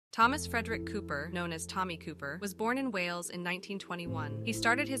Thomas Frederick Cooper, known as Tommy Cooper, was born in Wales in 1921. He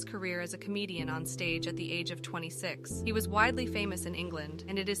started his career as a comedian on stage at the age of 26. He was widely famous in England,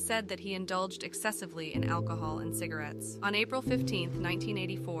 and it is said that he indulged excessively in alcohol and cigarettes. On April 15,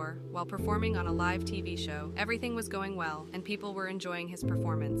 1984, while performing on a live TV show, everything was going well, and people were enjoying his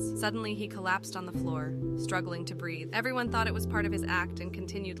performance. Suddenly, he collapsed on the floor, struggling to breathe. Everyone thought it was part of his act and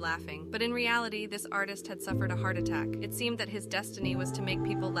continued laughing. But in reality, this artist had suffered a heart attack. It seemed that his destiny was to make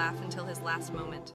people laugh until his last moment.